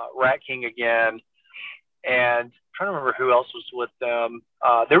Rat King again, and I'm trying to remember who else was with them.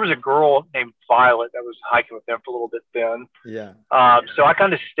 There was a girl named Violet that was hiking with them for a little bit then. Yeah. So I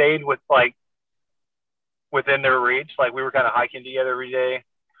kind of stayed with like within their reach. Like we were kind of hiking together every day.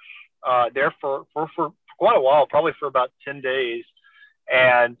 There for quite a while, probably for about 10 days.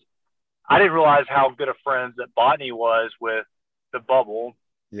 And I didn't realize how good of friends that Botany was with the Bubble.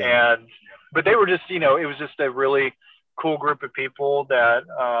 Yeah. But they were just, it was just a really cool group of people that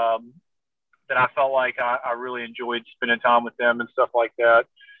I felt like I really enjoyed spending time with them and stuff like that.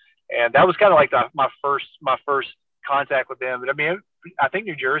 And that was kind of like my first contact with them. But I mean, I think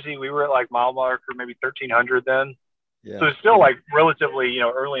New Jersey, we were at like mile marker maybe 1,300 then. Yeah. So it's still like relatively,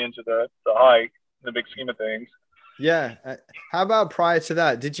 early into the hike in the big scheme of things. Yeah. How about prior to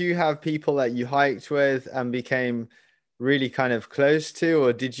that? Did you have people that you hiked with and became really kind of close to,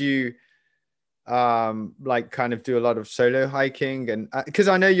 or did you like kind of do a lot of solo hiking? And because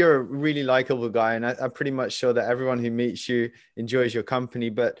I know you're a really likable guy, and I'm pretty much sure that everyone who meets you enjoys your company,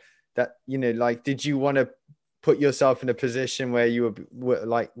 but that, like, did you want to put yourself in a position where you were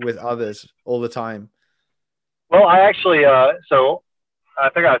like with others all the time? Well, I actually, so I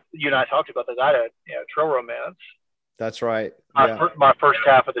think you and I talked about this. I had Trail Romance. That's right. Yeah. My first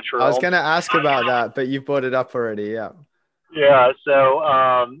half of the trail. I was going to ask about that, but you've brought it up already. Yeah. Yeah.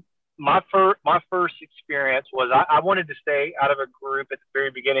 So my first experience was I wanted to stay out of a group at the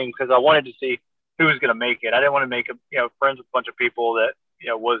very beginning because I wanted to see who was going to make it. I didn't want to make friends with a bunch of people that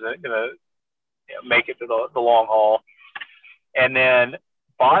wasn't going to make it to the long haul. And then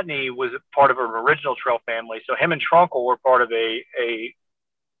Botany was part of an original trail family. So him and Trunkle were part of a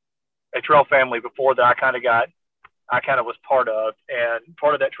trail family before that I kind of was part of. And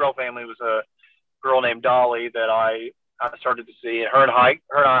part of that trail family was a girl named Dolly that I started to see. And her and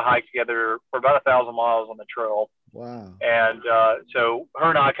I hiked together for about 1,000 miles on the trail. Wow. And so her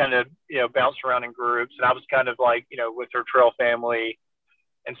and I kind of, bounced around in groups. And I was kind of like, with her trail family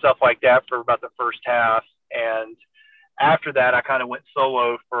and stuff like that for about the first half. And after that, I kind of went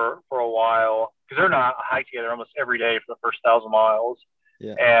solo for a while because her and I hiked together almost every day for the first 1,000 miles.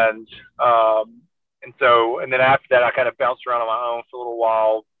 Yeah. And then after that, I kind of bounced around on my own for a little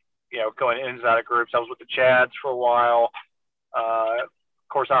while, going in and out of groups. I was with the Chads for a while. Of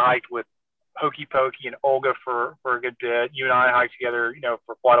course, I hiked with Hokey Pokey and Olga for a good bit. You and I hiked together,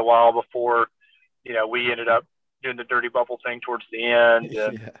 for quite a while before, we ended up doing the Dirty Bubble thing towards the end.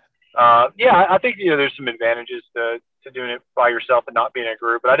 And, I think, there's some advantages to doing it by yourself and not being in a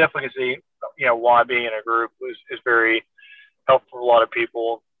group. But I definitely can see, why being in a group is very helpful for a lot of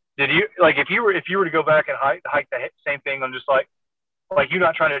people. Did you, like, if you were to go back and hike the same thing on just like you're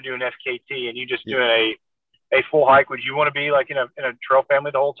not trying to do an FKT and you just doing a full hike, would you want to be like in a trail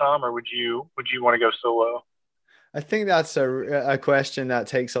family the whole time, or would you want to go solo? I think that's a question that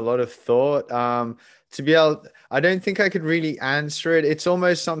takes a lot of thought. I don't think I could really answer it. It's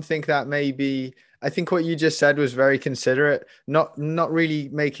almost something that maybe, I think what you just said was very considerate, not really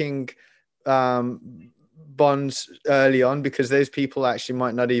making bonds early on, because those people actually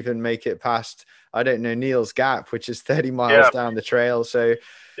might not even make it past, I don't know, Neil's Gap, which is 30 miles down the trail. So,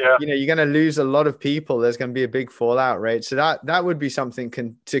 you're going to lose a lot of people. There's going to be a big fallout rate. So that would be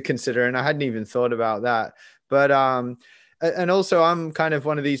something to consider. And I hadn't even thought about that. But, and also I'm kind of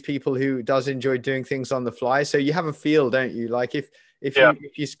one of these people who does enjoy doing things on the fly. So you have a feel, don't you? Like if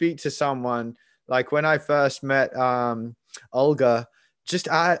you speak to someone, like when I first met Olga, just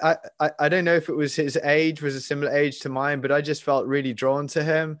I don't know if it was his age was a similar age to mine, but I just felt really drawn to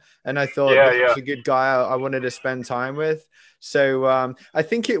him, and I thought this was a good guy I wanted to spend time with. So I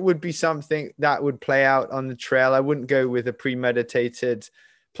think it would be something that would play out on the trail. I wouldn't go with a premeditated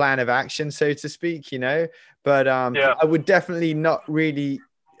plan of action, so to speak, but I would definitely not really,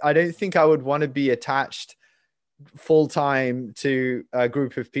 I don't think I would want to be attached full time to a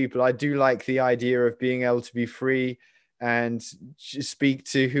group of people. I do like the idea of being able to be free and just speak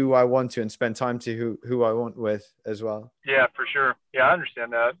to who I want to and spend time to who I want with as well. Yeah, for sure. Yeah, I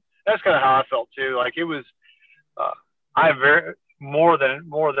understand that. That's kind of how I felt too. Like it was, I more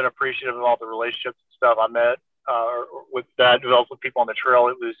than appreciative of all the relationships and stuff I met with that developed with people on the trail.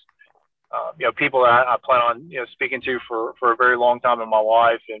 It was people that I plan on speaking to for a very long time in my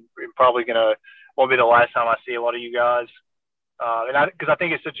life, and probably won't be the last time I see a lot of you guys. Because I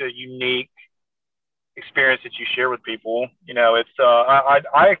think it's such a unique experience that you share with people. It's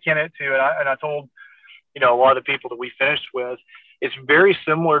I akin it to, and I told a lot of the people that we finished with, it's very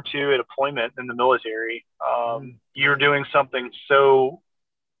similar to a deployment in the military. You're doing something so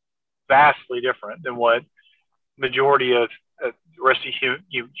vastly different than what majority of the rest of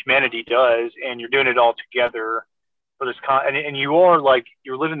humanity does, and you're doing it all together for this and you are like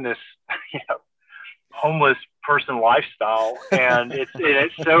you're living this homeless person lifestyle, and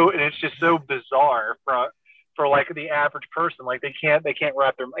it's just so bizarre for like the average person. Like they can't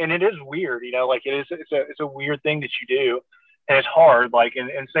wrap their, and it is weird, like it's a weird thing that you do, and it's hard. Like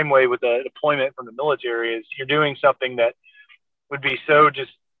in same way with the deployment from the military, is you're doing something that would be so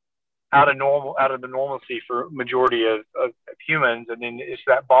just out of the normalcy for majority of humans, and then it's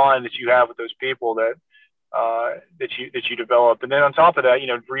that bond that you have with those people that you develop, and then on top of that,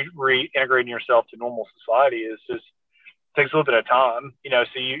 reintegrating yourself to normal society is just takes a little bit of time,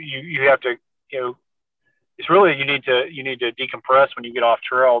 So you have to, it's really you need to decompress when you get off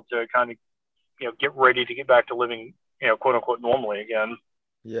trail to kind of get ready to get back to living quote unquote normally again.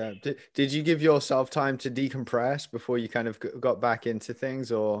 Yeah. Did you give yourself time to decompress before you kind of got back into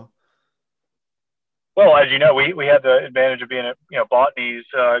things, or? Well, as you know, we had the advantage of being at Botany's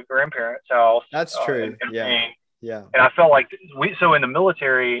grandparents' house. That's true. Yeah. Maine. Yeah. And I felt like so in the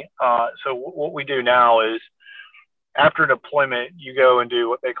military. So what we do now is after deployment, you go and do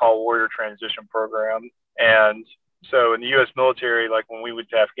what they call warrior transition program. And so in the U.S. military, like when we went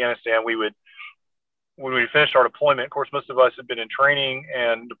to Afghanistan, when we finished our deployment, of course, most of us have been in training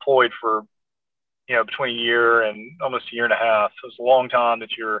and deployed for between a year and almost a year and a half. So it's a long time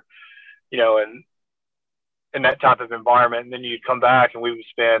that you're in that type of environment. And then you'd come back and we would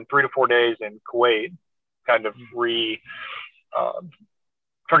spend 3 to 4 days in Kuwait, kind of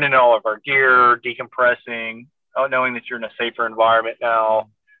turning in all of our gear, decompressing, knowing that you're in a safer environment now.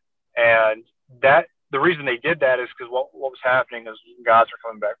 And the reason they did that is because what was happening is guys are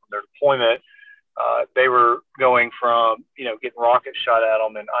coming back from their deployment. They were going from, getting rockets shot at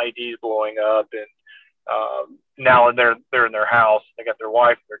them and IEDs blowing up, and now they're in their house. They got their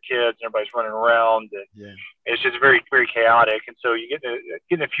wife, their kids, and everybody's running around, and it's just very, very chaotic. And so you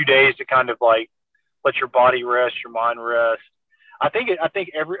get a few days to kind of like let your body rest, your mind rest. I think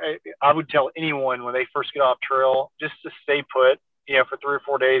I would tell anyone when they first get off trail just to stay put, for 3 or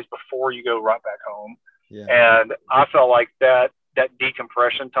 4 days before you go right back home. Yeah. And I felt like that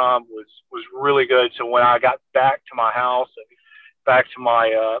decompression time was really good. So when I got back to my house and back to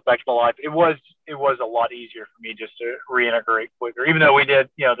my life, it was a lot easier for me just to reintegrate quicker. Even though we did,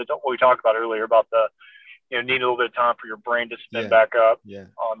 what we talked about earlier about the, need a little bit of time for your brain to spin back up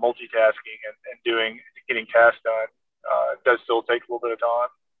on multitasking and getting tasks done. It does still take a little bit of time.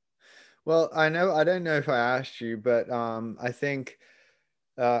 Well, I don't know if I asked you, but I think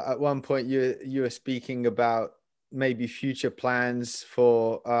at one point you were speaking about maybe future plans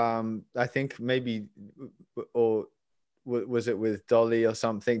for I think maybe, or was it with Dolly or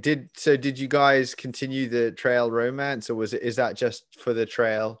something? Did you guys continue the trail romance, or is that just for the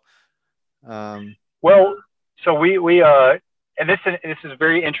trail? Well, so we and this is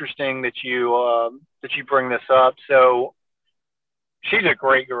very interesting that you bring this up. So she's a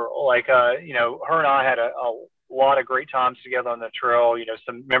great girl. Like her and I had a lot of great times together on the trail.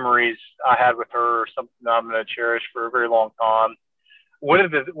 Some memories I had with her, something that I'm going to cherish for a very long time. One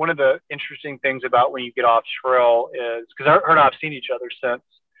of the interesting things about when you get off trail is, because her and I have seen each other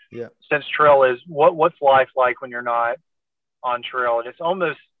since trail, is what's life like when you're not on trail. And it's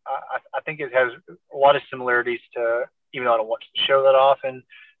almost, I think it has a lot of similarities to, even though I don't watch the show that often,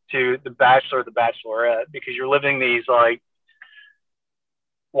 to The Bachelor, The Bachelorette, because you're living these like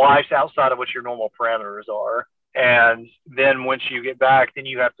lives outside of what your normal parameters are. And then once you get back, then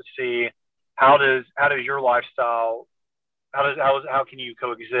you have to see how does your lifestyle, how can you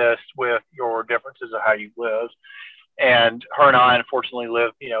coexist with your differences of how you live. And her and I unfortunately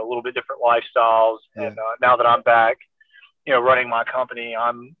live a little bit different lifestyles. And now that I'm back running my company,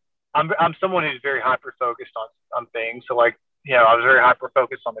 I'm someone who's very hyper focused on things. So like I was very hyper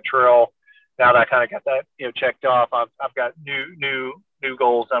focused on the trail. Now that I kind of got that checked off, I've got new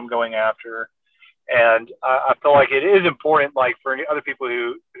goals I'm going after. And I feel like it is important, like for any other people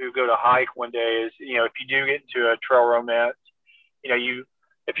who go to hike one day, is, if you do get into a trail romance,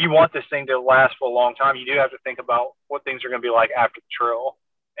 if you want this thing to last for a long time, you do have to think about what things are going to be like after the trail.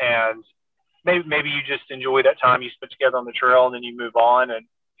 And maybe you just enjoy that time you spent together on the trail, and then you move on, and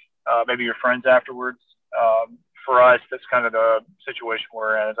maybe you're friends afterwards. For us, that's kind of the situation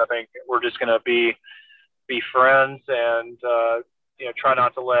we're in. Is I think we're just going to be friends, and try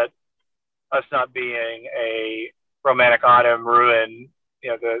not to let us not being a romantic item ruin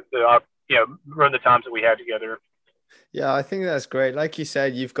ruin the times that we had together. Yeah, I think that's great. Like you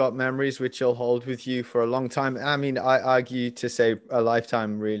said, you've got memories which you'll hold with you for a long time. I mean, I argue to say a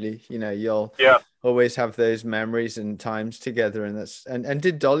lifetime, really. You'll Yeah, always have those memories and times together. And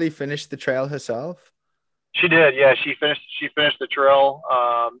did Dolly finish the trail herself? she did. Yeah, she finished the trail.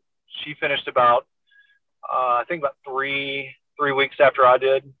 She finished about I think about three weeks after I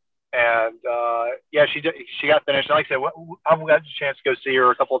did, and yeah, she did. She got finished. Like I said, I've got a chance to go see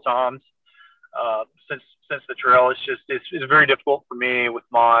her a couple of times since the trail. It's very difficult for me with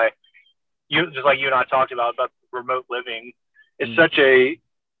just like you and I talked about remote living. It's such a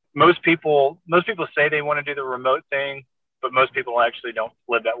most people say they want to do the remote thing, but most people actually don't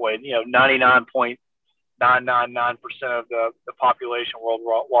live that way. 99.999% of the population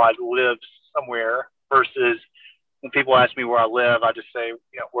worldwide lives somewhere versus when people ask me where I live, I just say,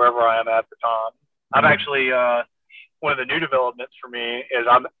 wherever I am at the time. I'm actually, one of the new developments for me is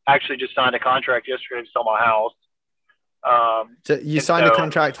I'm actually just signed a contract yesterday to sell my house. So you signed a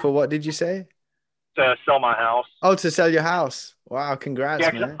contract for what did you say? To sell my house. Oh, to sell your house. Wow, congrats,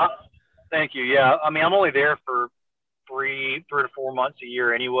 Yeah, man. thank you. Yeah, I mean, I'm only there for three to 4 months a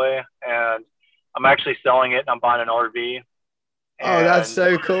year anyway, and I'm actually selling it and I'm buying an RV. Oh, that's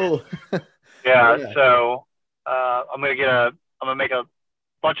And so cool. yeah, Yeah. so I'm gonna make a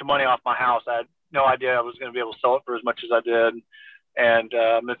bunch of money off my house. I had no idea I was gonna be able to sell it for as much as I did, and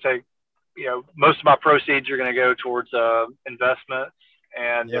I'm gonna take, most of my proceeds are gonna go towards investments,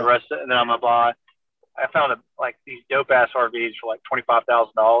 and the Yeah. rest, and then I'm gonna buy. I found like these dope ass RVs for like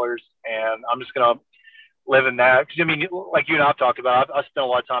 $25,000, and I'm just gonna live in that. Because I mean, like you and I've talked about, I spent a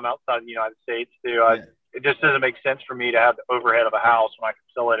lot of time outside of the United States too. Yeah. It just doesn't make sense for me to have the overhead of a house when I can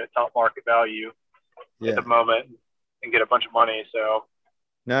sell it at top market value at the Yeah. moment and get a bunch of money. So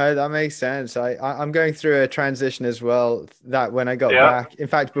No, that makes sense. I'm going through a transition as well. That when I got yeah, back, in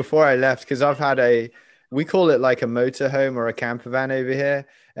fact, before I left, because we call it like a motorhome or a camper van over here,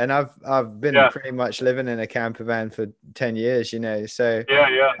 and I've been yeah, pretty much living in a camper van for 10 years, So yeah,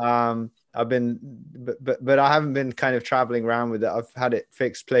 yeah, I've been, but I haven't been kind of traveling around with it. I've had it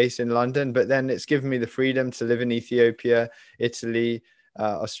fixed place in London, but then it's given me the freedom to live in Ethiopia, Italy,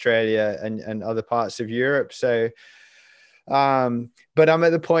 Australia, and other parts of Europe. So. But I'm at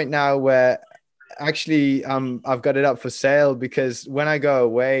the point now where actually I've got it up for sale because when I go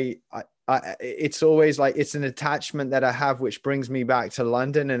away, it's always like it's an attachment that I have which brings me back to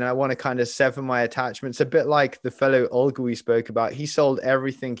London, and I want to kind of sever my attachments. A bit like the fellow Olga we spoke about. He sold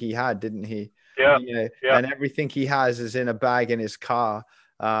everything he had, didn't he? yeah, yeah. And everything he has is in a bag in his car.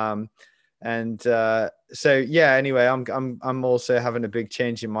 And so yeah. Anyway, I'm also having a big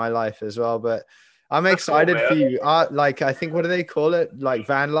change in my life as well, but. I'm That's cool, excited for man. you. Like, I think, what do they call it? Like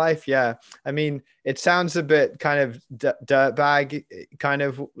van life. Yeah. I mean, it sounds a bit kind of dirt bag kind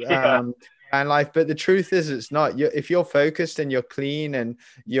of Yeah. van life, but the truth is it's not. If you're focused and you're clean and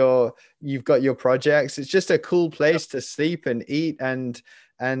you've got your projects, it's just a cool place to sleep and eat and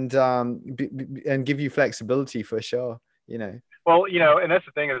give you flexibility for sure, Well, and that's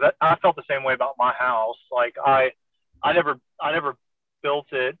the thing is that I felt the same way about my house. Like I never built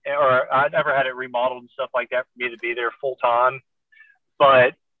it, or I never had it remodeled and stuff like that for me to be there full time.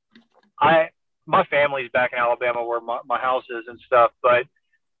 But I my family's back in Alabama where my house is and stuff. But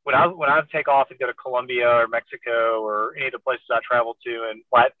when I take off and go to Colombia or Mexico or any of the places I travel to in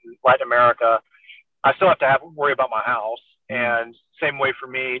Latin America, I still have to worry about my house. Mm. And same way for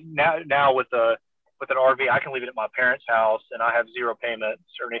me now with an RV, I can leave it at my parents' house and I have zero payments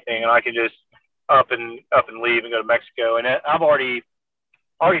or anything, and I can just up and leave and go to Mexico. And I've already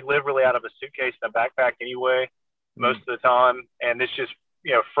live really out of a suitcase and a backpack anyway most of the time, and this just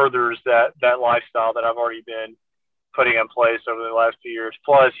furthers that lifestyle that I've already been putting in place over the last few years.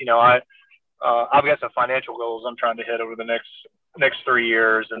 Plus, I've got some financial goals I'm trying to hit over the next 3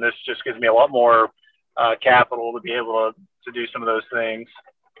 years, and this just gives me a lot more capital to be able to do some of those things.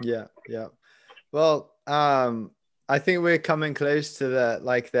 Yeah, yeah. Well, I think we're coming close to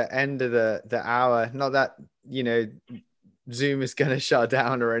the end of the hour. Not that Zoom is going to shut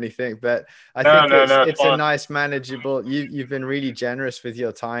down or anything, but I think No, it's a fun. nice manageable. You've been really generous with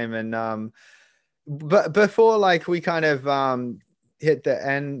your time, and but before we kind of hit the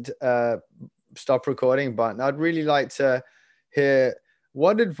end stop recording button, I'd really like to hear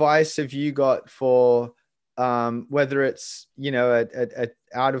what advice have you got for whether it's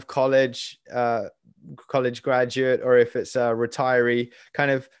out of college, college graduate, or if it's a retiree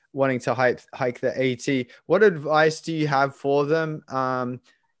kind of wanting to hike the AT, what advice do you have for them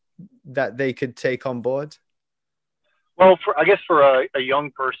that they could take on board? Well, I guess for a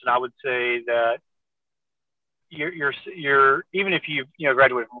young person, I would say that you're even if you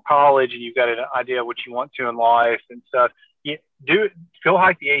graduated from college and you've got an idea of what you want to in life and stuff, you go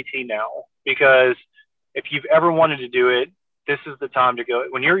hike the AT now, because if you've ever wanted to do it, this is the time to go.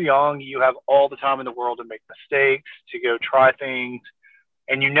 When you're young, you have all the time in the world to make mistakes, to go try things,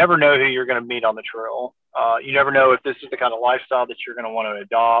 and you never know who you're going to meet on the trail. You never know if this is the kind of lifestyle that you're going to want to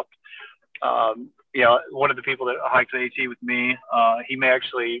adopt. One of the people that hikes the AT with me, he may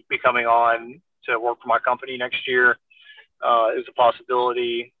actually be coming on to work for my company next year. Is a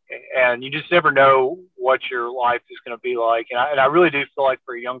possibility, and you just never know what your life is going to be like. And I really do feel like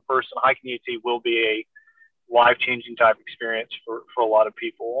for a young person, hiking the AT will be a life-changing type experience for a lot of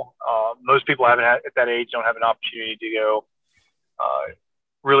people. Most people at that age don't have an opportunity to go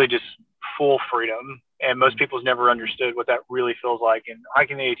really just full freedom, and most people's never understood what that really feels like. And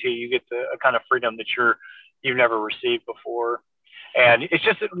hiking the AT, you get a kind of freedom that you've never received before. And it's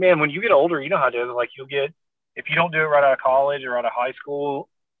just, man, when you get older, you know how it is. Like, if you don't do it right out of college or out of high school,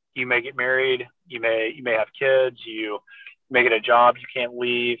 you may get married, you may have kids, you may get a job you can't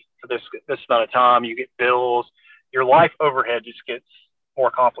leave for this amount of time, you get bills, your life overhead just gets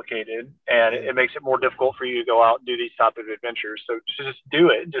more complicated, and it makes it more difficult for you to go out and do these type of adventures. So just do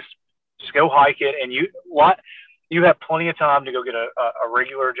it. Just go hike it, and you have plenty of time to go get a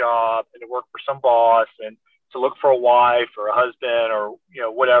regular job and to work for some boss and to look for a wife or a husband or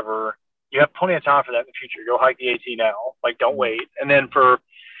whatever. You have plenty of time for that in the future. Go hike the AT now. Like, don't wait. And then for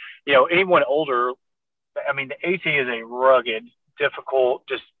anyone older, I mean, the AT is a rugged, difficult,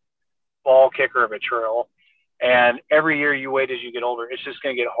 just ball kicker of a trail. And every year you wait as you get older, it's just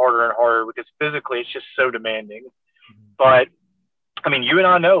going to get harder and harder because physically it's just so demanding. But I mean, you and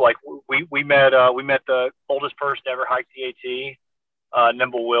I know, like, we met the oldest person to ever hike the AT,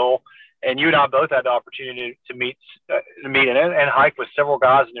 Nimble Will. And you and I both had the opportunity to meet and hike with several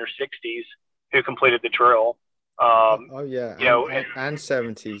guys in their 60s who completed the trail. And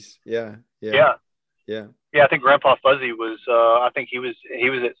 70s. Yeah. I think Grandpa Fuzzy was. I think he was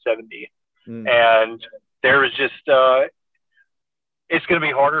at 70, and there was just. It's going to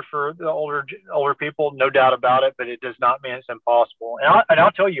be harder for the older people, no doubt about it. But it does not mean it's impossible. And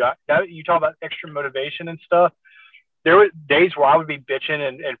I'll tell you, you talk about extra motivation and stuff. There were days where I would be bitching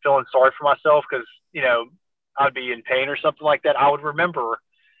and feeling sorry for myself because, I'd be in pain or something like that. I would remember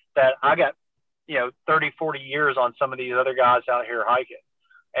that I got, 30, 40 years on some of these other guys out here hiking.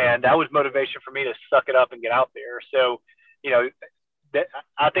 And that was motivation for me to suck it up and get out there. So,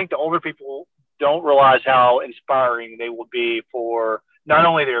 I think the older people don't realize how inspiring they will be for not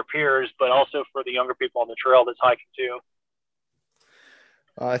only their peers, but also for the younger people on the trail that's hiking too.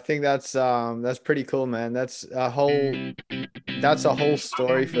 I think that's pretty cool, man. That's a whole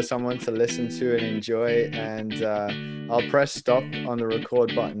story for someone to listen to and enjoy. And I'll press stop on the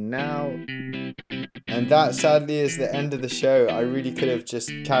record button now. And that sadly is the end of the show. I really could have just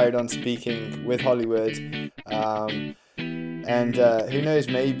carried on speaking with Hollywood. And who knows,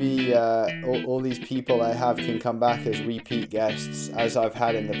 maybe all these people I have can come back as repeat guests, as I've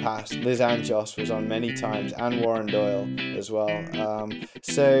had in the past. Liz Anjos was on many times, and Warren Doyle as well.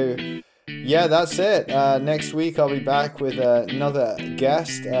 So yeah, that's it. Next week I'll be back with another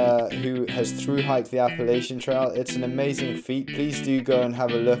guest who has through hiked the Appalachian Trail. It's an amazing feat. Please do go and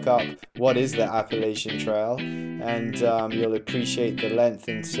have a look up what is the Appalachian Trail, and you'll appreciate the length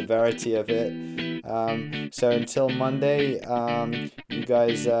and severity of it. So until Monday, you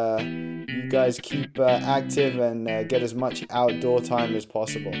guys keep active and get as much outdoor time as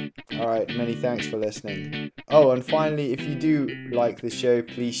possible. All right, many thanks for listening. Oh, and finally, if you do like the show,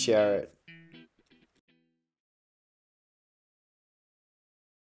 please share it.